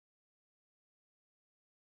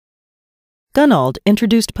Gunold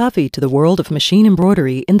introduced Puffy to the world of machine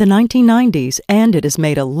embroidery in the 1990s, and it has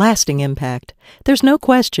made a lasting impact. There's no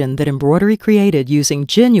question that embroidery created using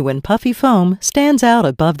genuine Puffy Foam stands out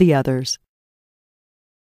above the others.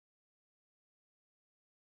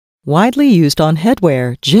 Widely used on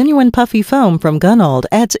headwear, genuine Puffy Foam from Gunold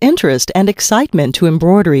adds interest and excitement to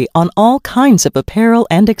embroidery on all kinds of apparel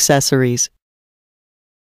and accessories.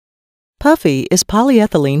 Puffy is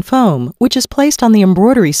polyethylene foam, which is placed on the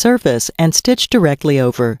embroidery surface and stitched directly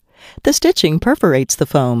over. The stitching perforates the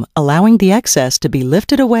foam, allowing the excess to be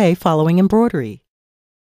lifted away following embroidery.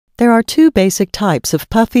 There are two basic types of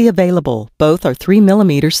Puffy available. Both are 3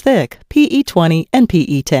 mm thick, PE20 and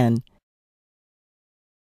PE10.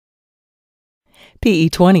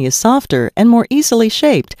 PE20 is softer and more easily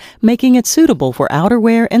shaped, making it suitable for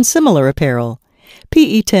outerwear and similar apparel.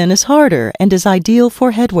 PE10 is harder and is ideal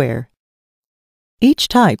for headwear. Each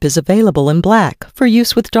type is available in black for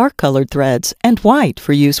use with dark-colored threads and white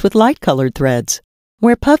for use with light-colored threads.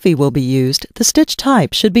 Where Puffy will be used, the stitch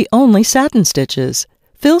type should be only satin stitches.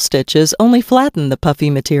 Fill stitches only flatten the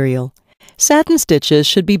Puffy material. Satin stitches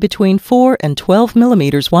should be between 4 and 12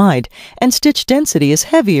 mm wide, and stitch density is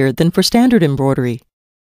heavier than for standard embroidery.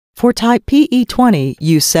 For type PE20,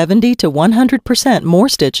 use 70 to 100% more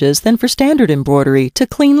stitches than for standard embroidery to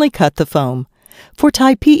cleanly cut the foam. For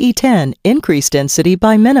type PE10, increase density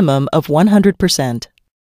by minimum of 100%.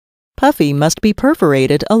 Puffy must be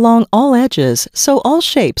perforated along all edges, so all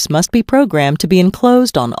shapes must be programmed to be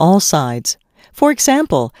enclosed on all sides. For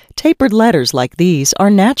example, tapered letters like these are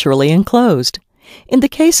naturally enclosed. In the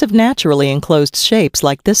case of naturally enclosed shapes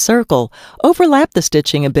like this circle, overlap the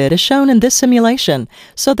stitching a bit as shown in this simulation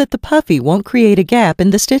so that the Puffy won't create a gap in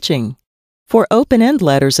the stitching. For open-end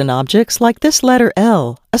letters and objects like this letter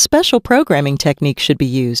L, a special programming technique should be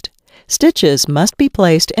used. Stitches must be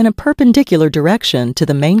placed in a perpendicular direction to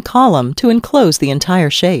the main column to enclose the entire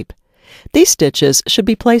shape. These stitches should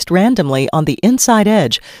be placed randomly on the inside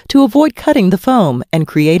edge to avoid cutting the foam and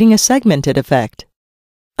creating a segmented effect.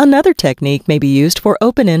 Another technique may be used for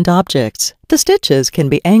open-end objects. The stitches can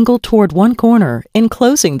be angled toward one corner,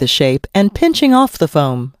 enclosing the shape and pinching off the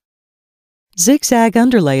foam. Zigzag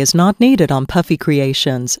underlay is not needed on Puffy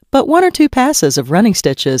creations, but 1 or 2 passes of running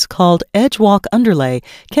stitches called edge walk underlay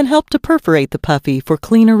can help to perforate the Puffy for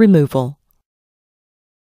cleaner removal.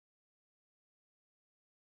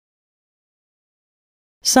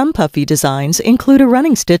 Some Puffy designs include a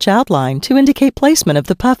running stitch outline to indicate placement of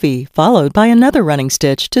the Puffy, followed by another running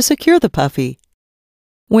stitch to secure the Puffy.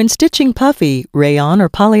 When stitching Puffy, rayon or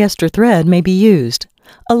polyester thread may be used.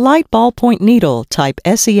 A light ballpoint needle type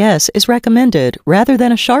SES is recommended rather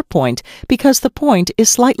than a sharp point because the point is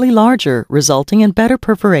slightly larger, resulting in better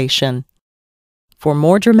perforation. For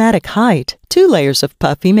more dramatic height, 2 layers of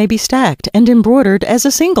Puffy may be stacked and embroidered as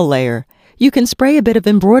a single layer. You can spray a bit of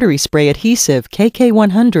embroidery spray adhesive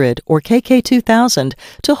KK100 or KK2000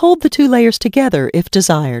 to hold the 2 layers together if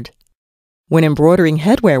desired. When embroidering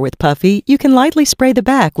headwear with Puffy, you can lightly spray the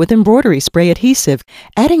back with embroidery spray adhesive.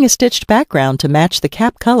 Adding a stitched background to match the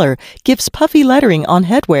cap color gives Puffy lettering on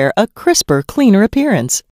headwear a crisper, cleaner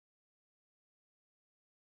appearance.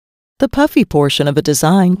 The Puffy portion of a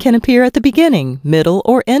design can appear at the beginning, middle,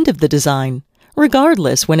 or end of the design.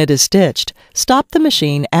 Regardless when it is stitched, stop the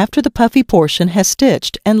machine after the Puffy portion has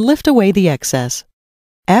stitched and lift away the excess.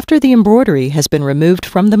 After the embroidery has been removed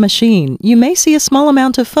from the machine, you may see a small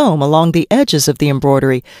amount of foam along the edges of the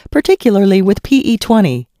embroidery, particularly with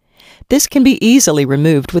PE20. This can be easily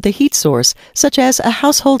removed with a heat source, such as a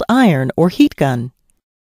household iron or heat gun.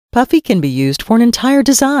 Puffy can be used for an entire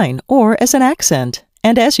design or as an accent.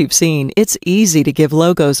 And as you've seen, it's easy to give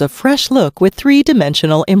logos a fresh look with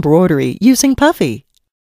 3-dimensional embroidery using Puffy.